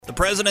The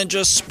president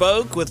just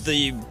spoke with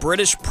the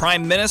British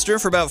Prime Minister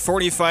for about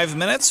 45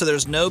 minutes, so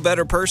there's no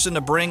better person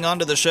to bring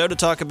onto the show to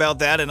talk about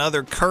that and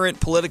other current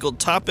political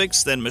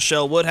topics than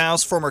Michele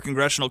Woodhouse, former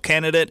congressional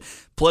candidate,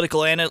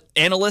 political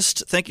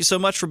analyst. Thank you so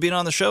much for being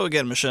on the show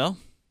again, Michele.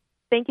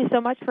 Thank you so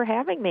much for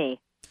having me.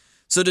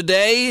 So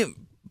today,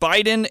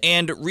 Biden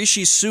and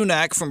Rishi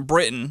Sunak from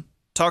Britain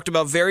talked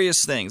about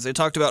various things. They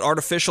talked about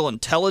artificial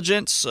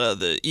intelligence,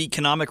 the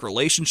economic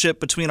relationship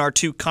between our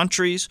two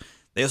countries.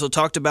 They also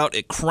talked about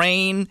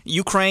Ukraine,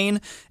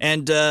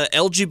 and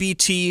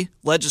LGBT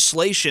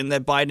legislation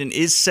that Biden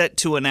is set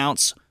to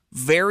announce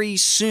very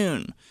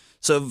soon.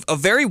 So a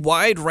very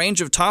wide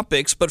range of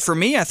topics. But for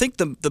me, I think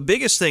the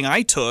biggest thing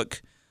I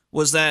took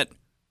was that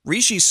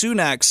Rishi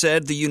Sunak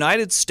said the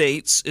United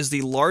States is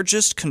the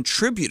largest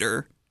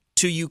contributor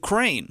to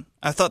Ukraine.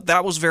 I thought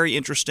that was very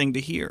interesting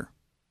to hear.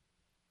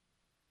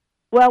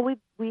 Well,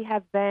 we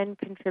have been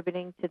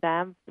contributing to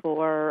them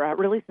for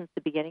really since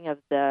the beginning of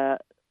the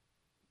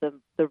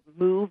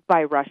move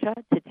by Russia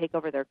to take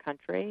over their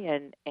country,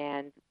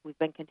 and we've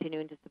been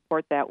continuing to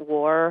support that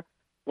war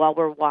while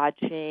we're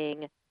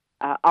watching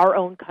our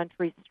own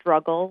country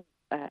struggle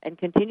and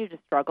continue to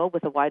struggle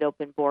with a wide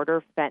open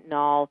border,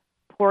 fentanyl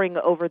pouring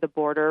over the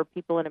border,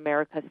 people in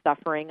America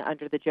suffering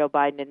under the Joe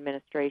Biden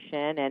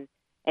administration,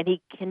 and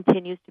he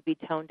continues to be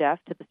tone deaf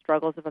to the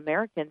struggles of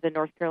Americans and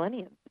North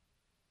Carolinians.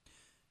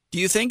 Do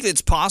you think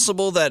it's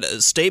possible that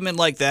a statement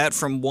like that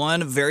from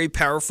one very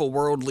powerful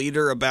world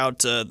leader about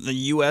the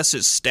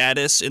U.S.'s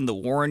status in the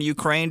war in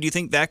Ukraine, do you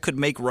think that could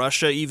make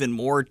Russia even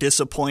more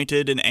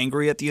disappointed and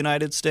angry at the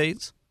United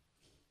States?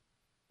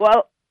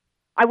 Well,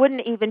 I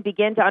wouldn't even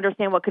begin to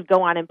understand what could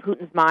go on in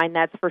Putin's mind,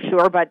 that's for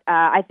sure. But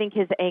I think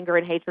his anger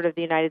and hatred of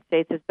the United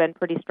States has been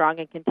pretty strong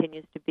and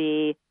continues to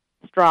be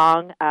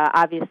strong.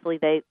 Obviously,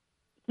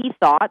 he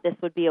thought this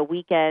would be a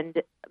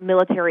weekend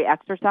military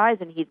exercise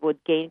and he would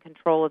gain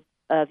control of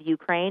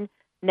Ukraine,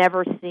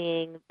 never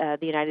seeing the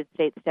United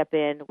States step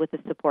in with the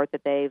support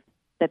that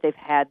they've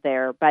had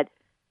there. But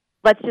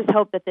let's just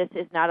hope that this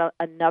is not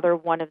another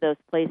one of those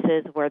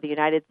places where the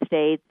United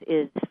States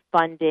is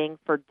funding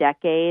for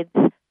decades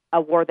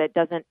a war that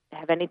doesn't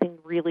have anything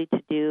really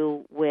to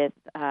do with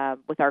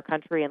our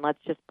country. And let's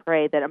just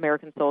pray that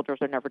American soldiers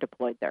are never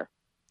deployed there.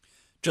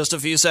 Just a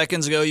few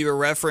seconds ago, you were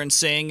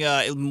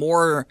referencing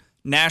more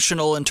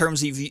national in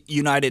terms of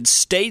United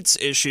States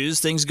issues,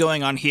 things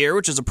going on here,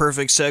 which is a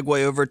perfect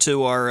segue over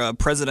to our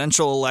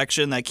presidential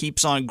election that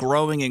keeps on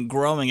growing and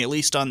growing, at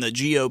least on the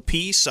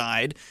GOP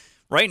side.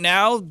 Right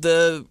now,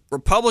 the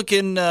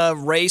Republican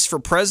race for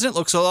president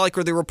looks a lot like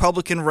the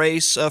Republican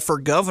race for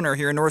governor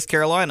here in North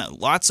Carolina.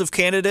 Lots of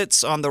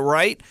candidates on the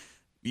right,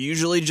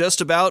 usually just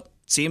about,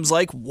 seems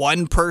like,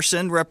 one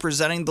person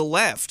representing the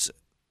left.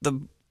 The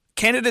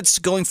candidates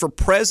going for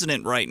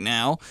president right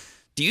now,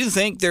 do you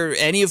think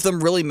any of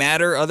them really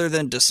matter other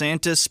than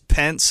DeSantis,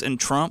 Pence, and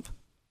Trump?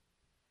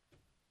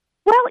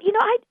 Well,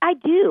 I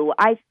do.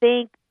 I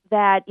think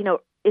that,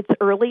 it's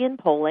early in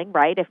polling,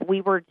 right? If we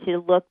were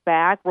to look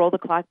back, roll the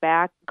clock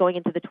back, going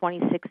into the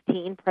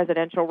 2016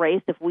 presidential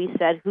race, if we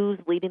said who's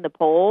leading the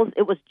polls,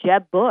 it was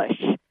Jeb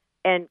Bush.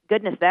 And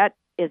goodness, that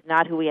is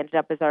not who we ended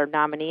up as our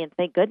nominee, and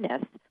thank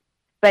goodness.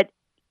 But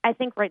I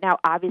think right now,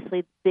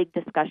 obviously, big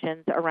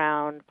discussions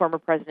around former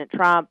President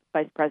Trump,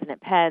 Vice President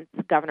Pence,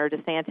 Governor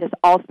DeSantis.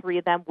 All three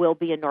of them will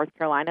be in North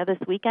Carolina this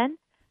weekend.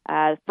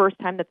 First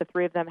time that the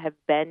three of them have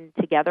been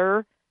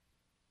together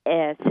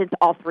since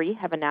all three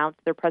have announced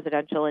their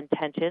presidential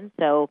intentions.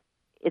 So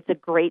it's a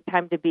great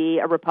time to be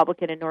a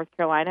Republican in North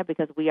Carolina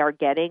because we are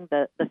getting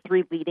the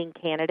three leading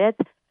candidates.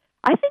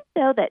 I think,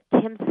 though, that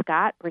Tim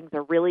Scott brings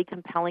a really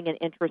compelling and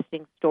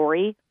interesting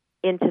story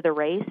into the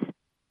race.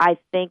 I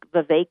think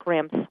Vivek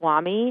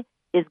Ramaswamy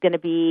is going to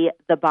be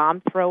the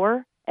bomb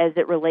thrower as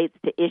it relates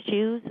to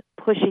issues,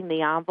 pushing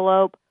the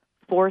envelope,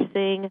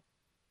 forcing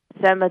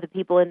some of the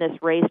people in this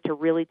race to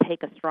really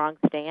take a strong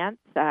stance.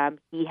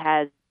 He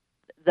has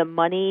the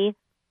money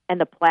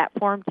and the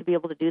platform to be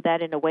able to do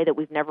that in a way that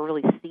we've never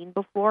really seen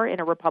before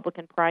in a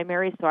Republican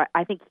primary. So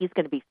I think he's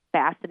going to be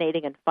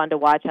fascinating and fun to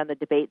watch on the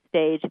debate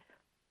stage.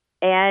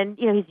 And,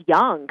 he's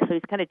young, so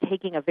he's kind of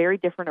taking a very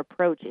different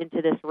approach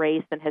into this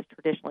race than has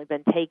traditionally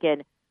been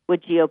taken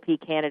with GOP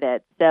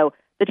candidates. So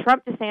the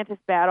Trump-DeSantis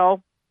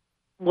battle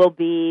will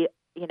be,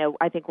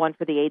 I think one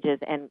for the ages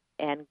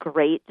and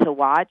great to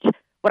watch.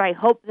 What I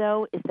hope,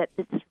 though, is that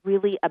this is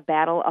really a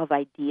battle of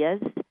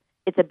ideas.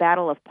 It's a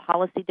battle of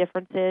policy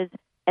differences,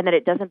 and that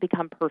it doesn't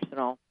become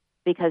personal.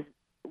 Because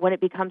when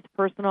it becomes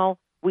personal,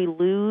 we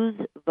lose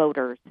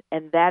voters,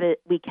 and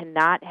we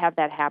cannot have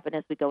that happen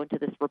as we go into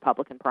this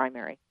Republican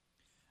primary.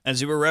 As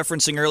you were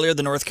referencing earlier,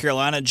 the North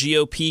Carolina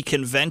GOP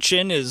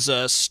convention is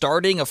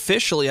starting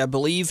officially, I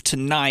believe,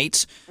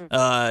 tonight.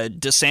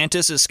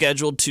 DeSantis is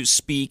scheduled to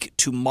speak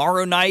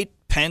tomorrow night.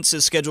 Pence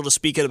is scheduled to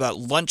speak at about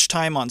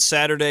lunchtime on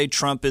Saturday.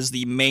 Trump is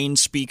the main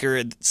speaker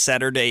at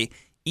Saturday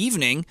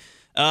evening.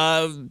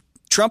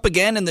 Trump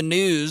again in the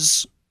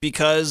news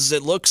because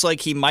it looks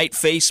like he might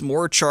face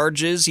more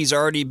charges. He's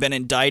already been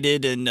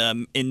indicted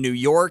in New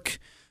York.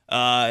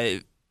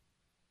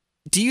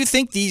 Do you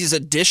think these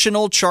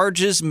additional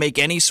charges make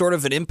any sort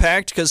of an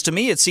impact? Because to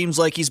me, it seems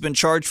like he's been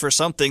charged for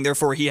something,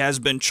 therefore he has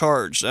been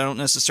charged. I don't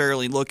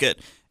necessarily look at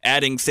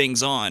adding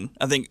things on.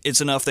 I think it's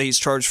enough that he's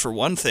charged for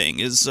one thing.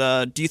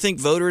 Do you think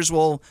voters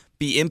will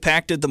be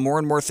impacted the more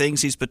and more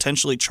things he's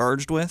potentially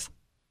charged with?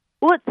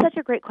 Well, it's such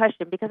a great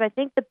question because I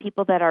think the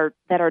people that are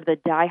the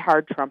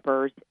diehard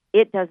Trumpers,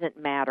 it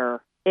doesn't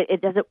matter.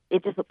 It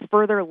just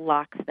further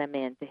locks them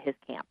into his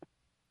camp.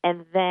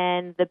 And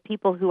then the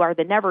people who are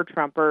the never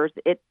Trumpers,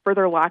 it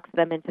further locks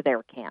them into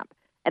their camp.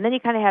 And then you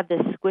kind of have this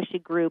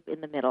squishy group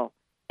in the middle.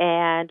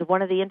 And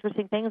one of the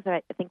interesting things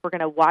that I think we're going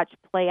to watch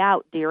play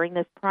out during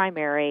this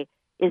primary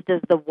is,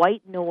 does the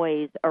white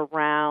noise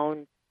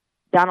around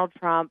Donald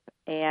Trump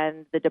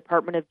and the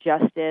Department of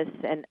Justice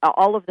and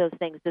all of those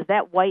things, does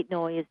that white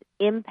noise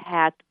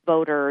impact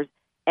voters?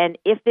 And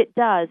if it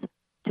does,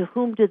 to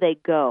whom do they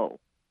go?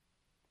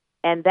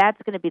 And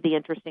that's going to be the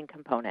interesting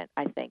component,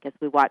 I think, as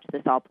we watch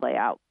this all play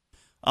out.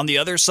 On the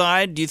other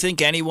side, do you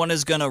think anyone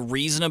is going to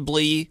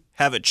reasonably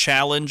have a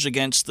challenge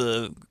against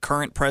the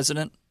current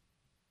president?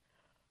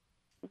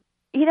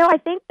 You know, I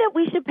think that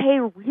we should pay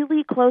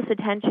really close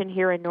attention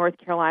here in North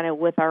Carolina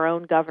with our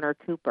own Governor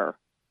Cooper,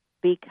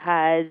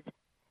 because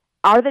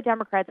are the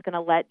Democrats going to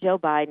let Joe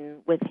Biden,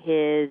 with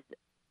his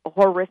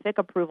horrific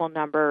approval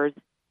numbers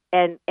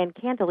and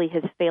candidly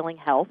his failing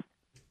health,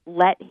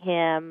 let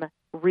him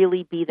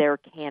really be their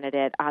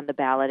candidate on the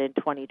ballot in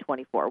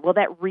 2024? Will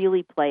that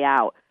really play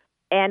out?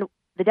 And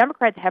the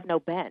Democrats have no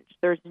bench.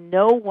 There's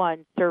no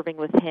one serving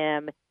with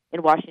him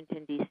in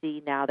Washington,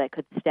 D.C. now that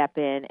could step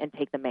in and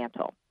take the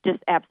mantle. Just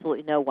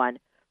absolutely no one.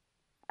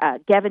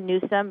 Gavin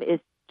Newsom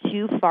is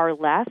too far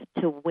left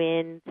to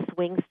win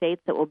swing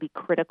states that will be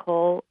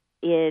critical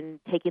in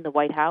taking the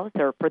White House,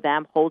 or for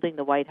them holding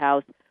the White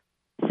House.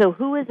 So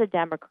who is a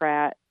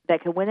Democrat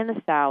that can win in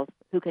the South,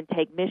 who can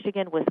take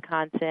Michigan,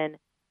 Wisconsin,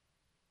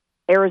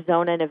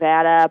 Arizona,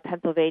 Nevada,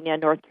 Pennsylvania,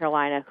 North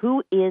Carolina?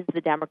 Who is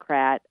the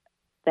Democrat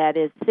that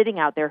is sitting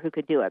out there who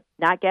could do it?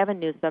 Not Gavin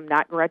Newsom,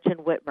 not Gretchen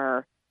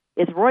Whitmer.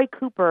 Is Roy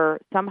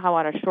Cooper somehow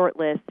on a short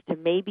list to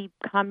maybe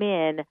come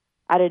in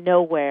out of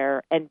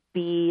nowhere and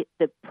be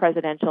the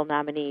presidential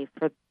nominee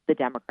for the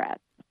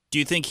Democrats? Do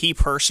you think he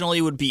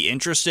personally would be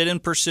interested in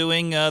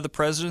pursuing the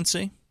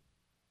presidency?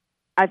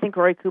 I think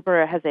Roy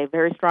Cooper has a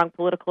very strong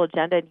political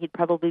agenda, and he'd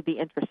probably be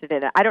interested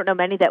in it. I don't know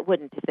many that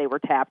wouldn't if they were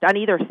tapped on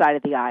either side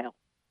of the aisle.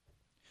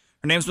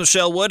 Her name's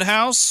Michele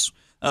Woodhouse,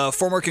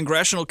 former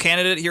congressional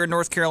candidate here in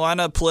North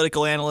Carolina,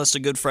 political analyst, a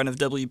good friend of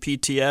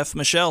WPTF.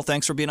 Michele,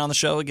 thanks for being on the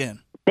show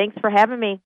again. Thanks for having me.